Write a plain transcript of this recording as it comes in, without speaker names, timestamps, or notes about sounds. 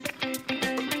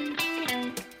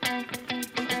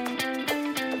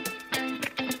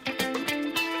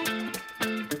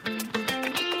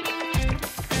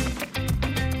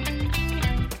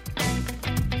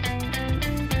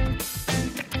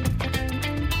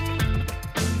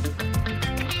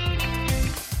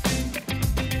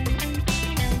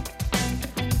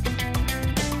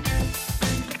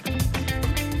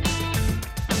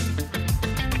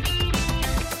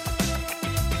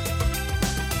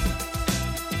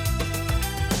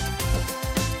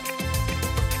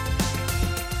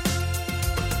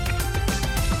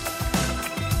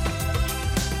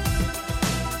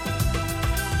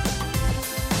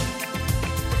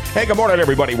Hey, good morning,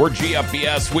 everybody. We're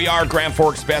GFBS. We are Grand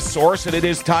Forks' best source, and it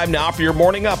is time now for your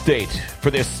morning update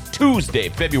for this Tuesday,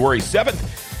 February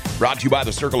 7th. Brought to you by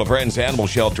the Circle of Friends Animal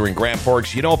Shelter in Grand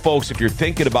Forks. You know, folks, if you're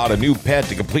thinking about a new pet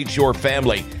to complete your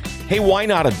family, hey, why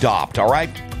not adopt, all right?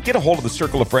 Get a hold of the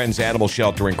Circle of Friends Animal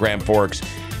Shelter in Grand Forks.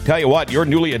 Tell you what, your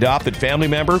newly adopted family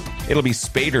member, it'll be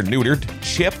spayed or neutered,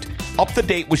 chipped, up to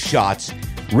date with shots,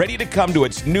 ready to come to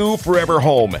its new forever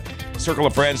home. Circle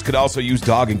of Friends could also use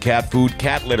dog and cat food,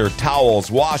 cat litter, towels,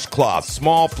 washcloths,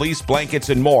 small fleece blankets,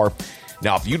 and more.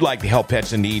 Now, if you'd like to help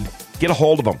pets in need, get a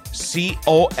hold of them.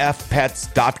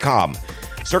 COFpets.com.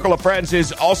 Circle of Friends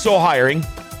is also hiring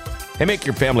and make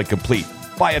your family complete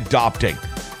by adopting.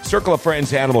 Circle of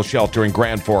Friends Animal Shelter in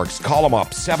Grand Forks. Call them up,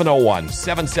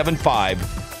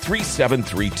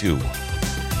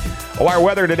 701-775-3732. Our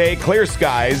weather today, clear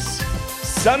skies,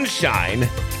 sunshine.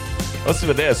 Listen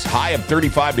to this, high of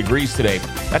 35 degrees today.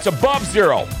 That's above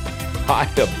zero. High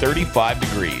of 35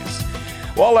 degrees.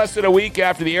 Well, less than a week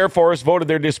after the Air Force voted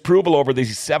their disapproval over the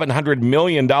 $700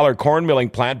 million corn milling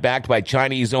plant backed by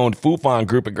Chinese-owned Fufang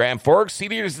Group in Grand Forks,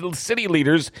 city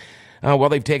leaders,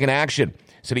 they've taken action.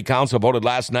 City Council voted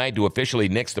last night to officially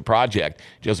nix the project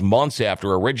just months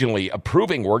after originally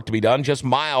approving work to be done just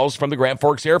miles from the Grand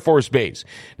Forks Air Force Base.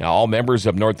 Now, all members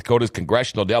of North Dakota's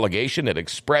congressional delegation had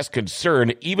expressed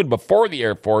concern even before the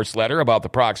Air Force letter about the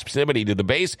proximity to the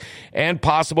base and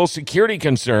possible security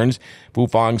concerns.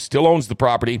 Fufang still owns the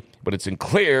property, but it's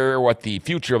unclear what the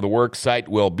future of the work site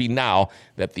will be now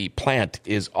that the plant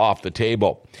is off the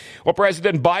table. Well,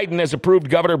 President Biden has approved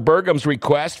Governor Burgum's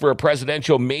request for a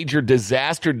presidential major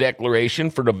disaster declaration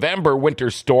for November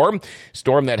winter storm.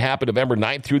 Storm that happened November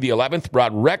 9th through the 11th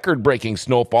brought record-breaking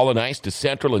snowfall and ice to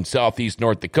central and southeast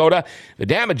North Dakota. The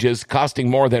damages costing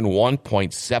more than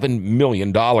 $1.7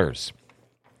 million.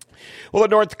 Well, the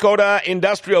North Dakota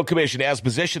Industrial Commission has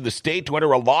positioned the state to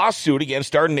enter a lawsuit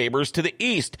against our neighbors to the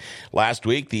east. Last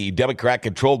week, the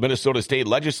Democrat-controlled Minnesota State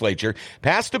Legislature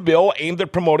passed a bill aimed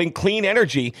at promoting clean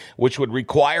energy, which would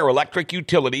require electric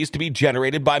utilities to be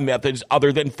generated by methods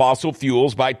other than fossil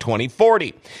fuels by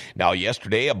 2040. Now,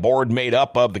 yesterday, a board made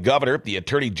up of the governor, the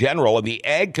attorney general, and the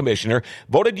ag commissioner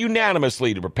voted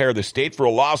unanimously to prepare the state for a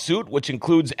lawsuit, which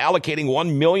includes allocating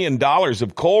 $1 million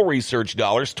of coal research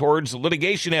dollars towards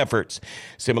litigation efforts.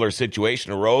 Similar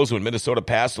situation arose when Minnesota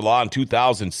passed a law in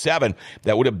 2007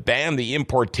 that would have banned the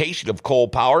importation of coal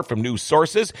power from new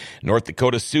sources. North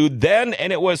Dakota sued then,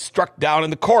 and it was struck down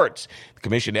in the courts. The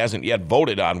commission hasn't yet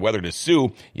voted on whether to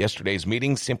sue. Yesterday's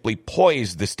meeting simply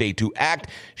poised the state to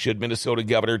act should Minnesota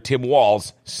Governor Tim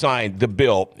Walz sign the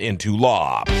bill into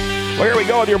law. Well, here we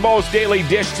go with your Moe's Daily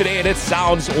Dish today, and it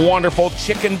sounds wonderful.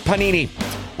 Chicken panini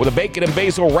with a bacon and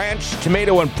basil ranch,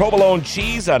 tomato and provolone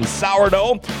cheese on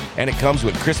sourdough, and it comes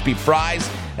with crispy fries.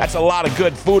 That's a lot of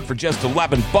good food for just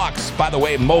 $11. By the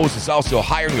way, Moe's is also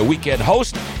hiring a weekend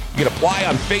host. You can apply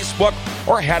on Facebook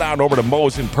or head on over to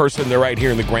Moe's in person. They're right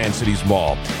here in the Grand Cities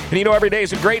Mall. And you know, every day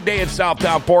is a great day at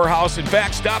Southtown Poorhouse. In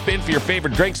fact, stop in for your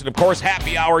favorite drinks and, of course,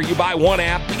 happy hour. You buy one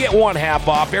app, you get one half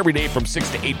off every day from 6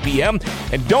 to 8 p.m.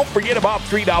 And don't forget about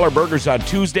 $3 burgers on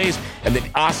Tuesdays and the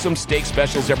awesome steak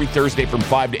specials every Thursday from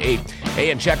 5 to 8.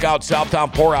 Hey, and check out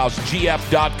Southtown Poorhouse,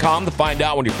 GF.com to find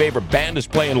out when your favorite band is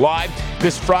playing live.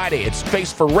 This Friday, it's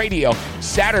Face for Radio.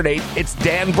 Saturday, it's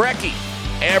Dan Brecky.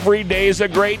 Every day is a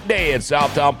great day at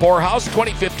Southtown Poorhouse,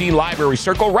 2015 Library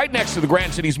Circle, right next to the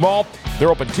Grand Cities Mall.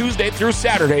 They're open Tuesday through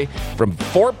Saturday from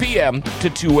 4 p.m. to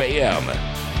 2 a.m.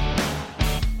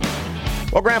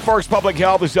 Well, Grand Forks Public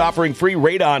Health is offering free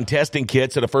radon testing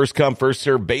kits at a first-come,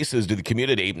 first-served basis to the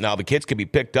community. Now, the kits can be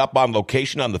picked up on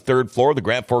location on the third floor of the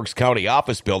Grand Forks County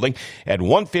Office Building at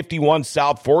 151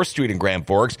 South 4th Street in Grand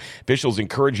Forks. Officials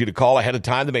encourage you to call ahead of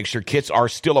time to make sure kits are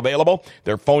still available.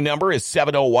 Their phone number is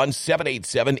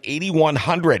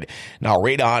 701-787-8100. Now,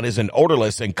 radon is an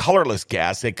odorless and colorless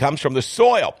gas that comes from the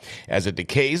soil. As it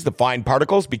decays, the fine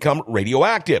particles become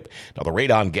radioactive. Now, the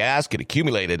radon gas can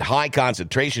accumulate at high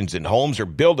concentrations in homes or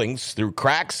buildings through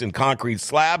cracks in concrete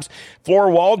slabs,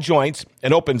 floor wall joints,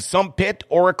 an open sump pit,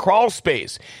 or a crawl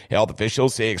space. Health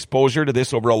officials say exposure to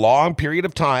this over a long period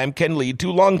of time can lead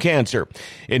to lung cancer.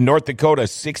 In North Dakota,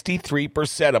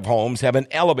 63% of homes have an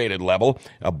elevated level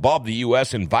above the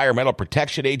U.S. Environmental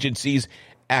Protection Agency's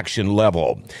action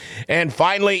level. And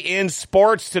finally, in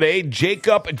sports today,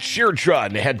 Jacob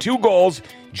Chirtrun had 2 goals.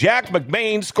 Jack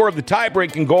McBain scored the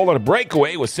tie-breaking goal on a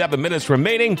breakaway with 7 minutes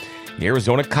remaining. The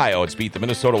Arizona Coyotes beat the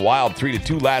Minnesota Wild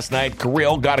 3-2 last night.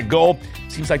 Kirill got a goal.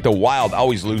 Seems like the Wild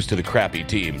always lose to the crappy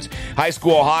teams. High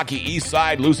school hockey, East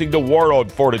Side losing to Warroad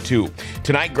 4-2.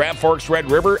 Tonight, Grand Forks Red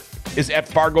River is at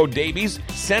Fargo Davies.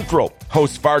 Central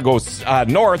hosts Fargo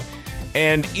North.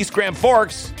 And East Grand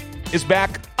Forks is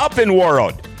back up in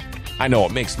Warroad. I know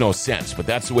it makes no sense, but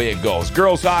that's the way it goes.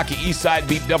 Girls hockey, Eastside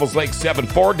beat Devils Lake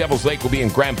 7-4. Devils Lake will be in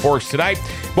Grand Forks tonight.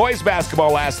 Boys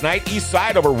basketball last night,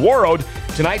 Eastside over Warroad.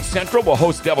 Tonight, Central will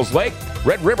host Devils Lake.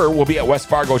 Red River will be at West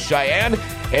Fargo Cheyenne.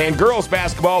 And girls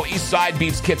basketball, Eastside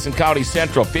beats Kitson County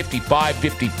Central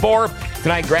 55-54.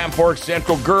 Tonight, Grand Forks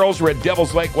Central girls, Red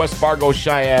Devils Lake, West Fargo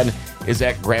Cheyenne is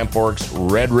at Grand Forks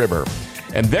Red River.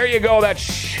 And there you go.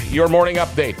 That's your morning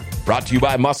update. Brought to you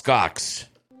by Muskox.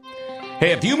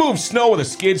 Hey, if you move snow with a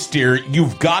skid steer,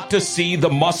 you've got to see the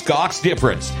Muskox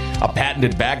difference. A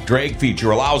patented back drag feature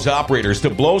allows operators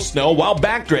to blow snow while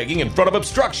back dragging in front of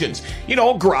obstructions. You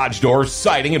know, garage doors,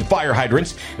 siding, and fire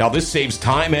hydrants. Now, this saves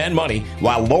time and money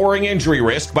while lowering injury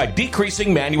risk by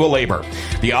decreasing manual labor.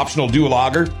 The optional dual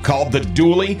auger, called the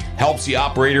dually, helps the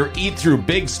operator eat through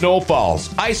big snowfalls,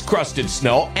 ice-crusted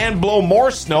snow, and blow more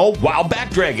snow while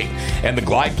back dragging. And the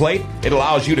glide plate, it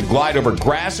allows you to glide over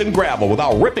grass and gravel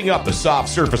without ripping up the soft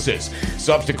surfaces.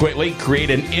 Subsequently, create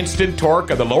an instant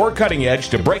torque on the lower cutting edge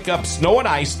to break up snow and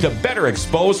ice to better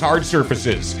expose hard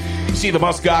surfaces. See the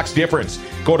Muskox difference.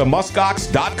 Go to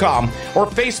muskox.com or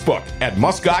Facebook at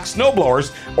Muskox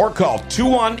Snowblowers or call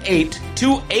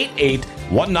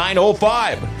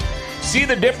 218-288-1905. See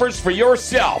the difference for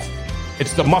yourself.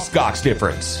 It's the Muskox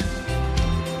difference.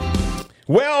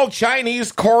 Well,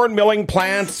 Chinese corn milling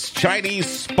plants, Chinese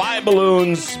spy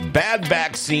balloons, bad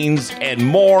vaccines, and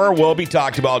more will be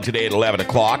talked about today at 11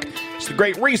 o'clock. It's the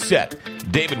Great Reset.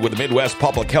 David with the Midwest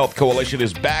Public Health Coalition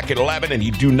is back at 11, and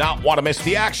you do not want to miss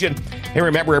the action. Hey,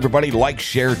 remember, everybody, like,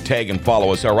 share, tag, and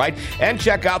follow us, all right? And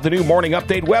check out the new Morning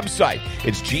Update website.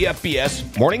 It's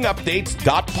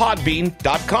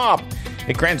gfbsmorningupdates.podbean.com.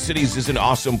 And Grand Cities is an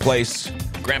awesome place.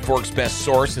 Grand Forks' best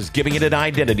source is giving it an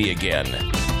identity again.